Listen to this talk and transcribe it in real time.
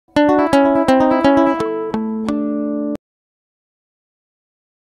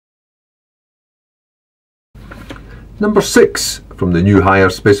Number 6 from the New Higher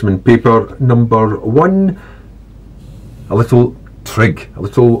Specimen paper number 1. A little trig, a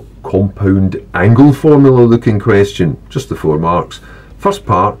little compound angle formula looking question. Just the 4 marks. First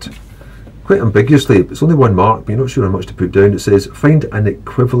part, quite ambiguously, it's only 1 mark, but you're not sure how much to put down. It says, find an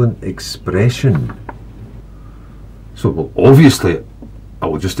equivalent expression. So, well, obviously, I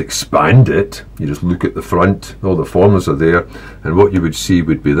will just expand it. You just look at the front, all the formulas are there, and what you would see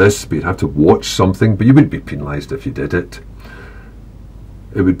would be this, but you'd have to watch something, but you wouldn't be penalised if you did it.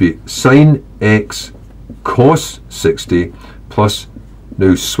 It would be sine x cos 60 plus,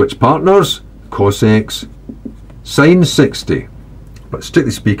 now switch partners, cos x sine 60. But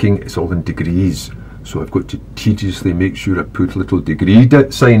strictly speaking, it's all in degrees, so I've got to tediously make sure I put a little degree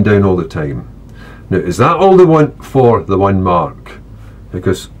sign down all the time. Now, is that all they want for the 1 mark?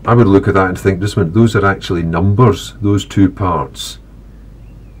 Because I would look at that and think, just a minute, those are actually numbers, those 2 parts.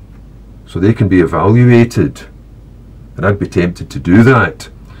 So they can be evaluated. And I'd be tempted to do that.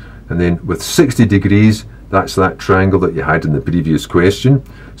 And then with 60 degrees, that's that triangle that you had in the previous question.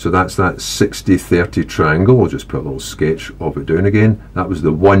 So that's that 60-30 triangle. I'll just put a little sketch of it down again. That was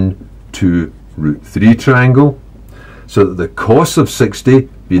the 1, 2, root 3 triangle. So that the cos of 60,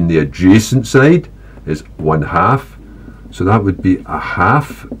 being the adjacent side, is 1/2. So that would be a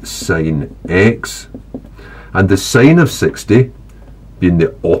half sine x, and the sine of 60, being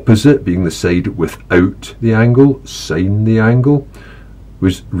the opposite, being the side without the angle, sine the angle,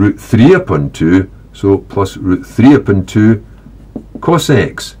 was root 3 upon 2, so plus root 3 upon 2 cos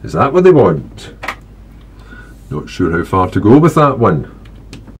x. Is that what they want? Not sure how far to go with that one.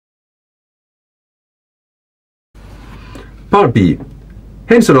 Part B.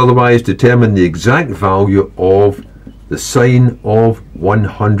 Hence or otherwise determine the exact value of the sine of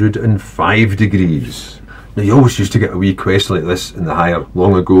 105 degrees. Now, you always used to get a wee question like this in the higher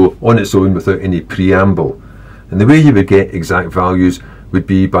long ago on its own without any preamble. And the way you would get exact values would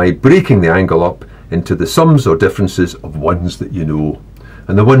be by breaking the angle up into the sums or differences of ones that you know.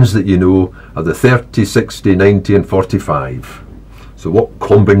 And the ones that you know are the 30, 60, 90 and 45. So what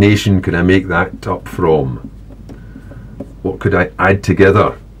combination can I make that up from? What could I add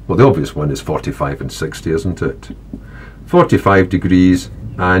together? Well, the obvious one is 45 and 60, isn't it? 45 degrees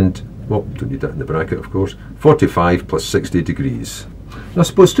and, well, don't need that in the bracket, of course, 45 plus 60 degrees. Now, I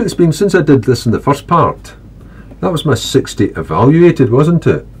suppose, strictly speaking, since I did this in the first part, that was my 60 evaluated, wasn't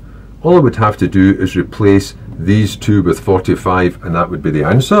it? All I would have to do is replace these 2 with 45, and that would be the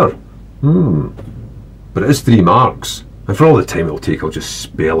answer. But it is 3 marks. And for all the time it'll take, I'll just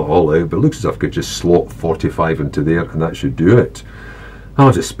spell it all out, but it looks as if I could just slot 45 into there, and that should do it.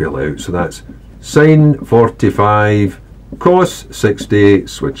 I'll just spell it out. So that's sine 45, cos 60,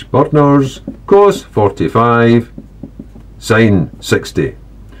 switch partners, cos 45, sine 60.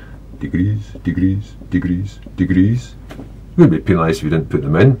 Degrees, degrees, degrees, degrees. You wouldn't be penalised if you didn't put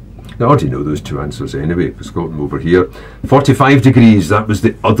them in. Now, I already know those 2 answers anyway, because I've got them over here. 45 degrees, that was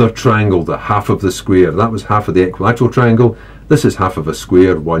the other triangle, the half of the square. That was half of the equilateral triangle. This is half of a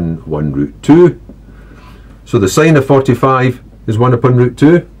square, 1 root 2. So the sine of 45 is 1 upon root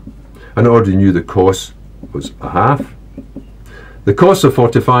 2. And I already knew the cos was a half. The cos of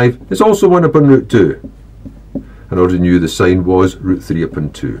 45 is also 1 upon root 2. And I already knew the sine was root 3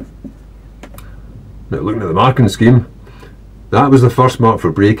 upon 2. Now, looking at the marking scheme, that was the first mark for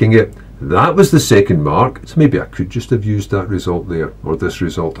breaking it. That was the second mark. So maybe I could just have used that result there, or this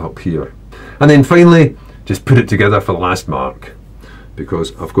result up here. And then finally, just put it together for the last mark,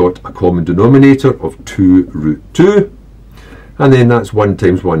 because I've got a common denominator of 2 root 2. And then that's 1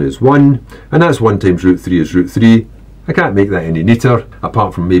 times 1 is 1. And that's 1 times root 3 is root 3. I can't make that any neater,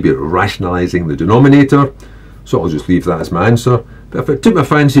 apart from maybe rationalising the denominator. So I'll just leave that as my answer. But if it took my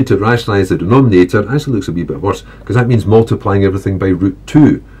fancy to rationalise the denominator, it actually looks a wee bit worse, because that means multiplying everything by root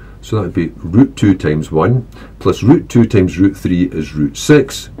 2. So that would be root 2 times 1, plus root 2 times root 3 is root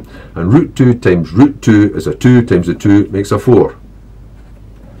 6. And root 2 times root 2 is a 2 times a 2 makes a 4.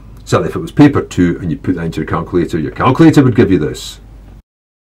 Certainly if it was paper 2 and you put that into your calculator would give you this.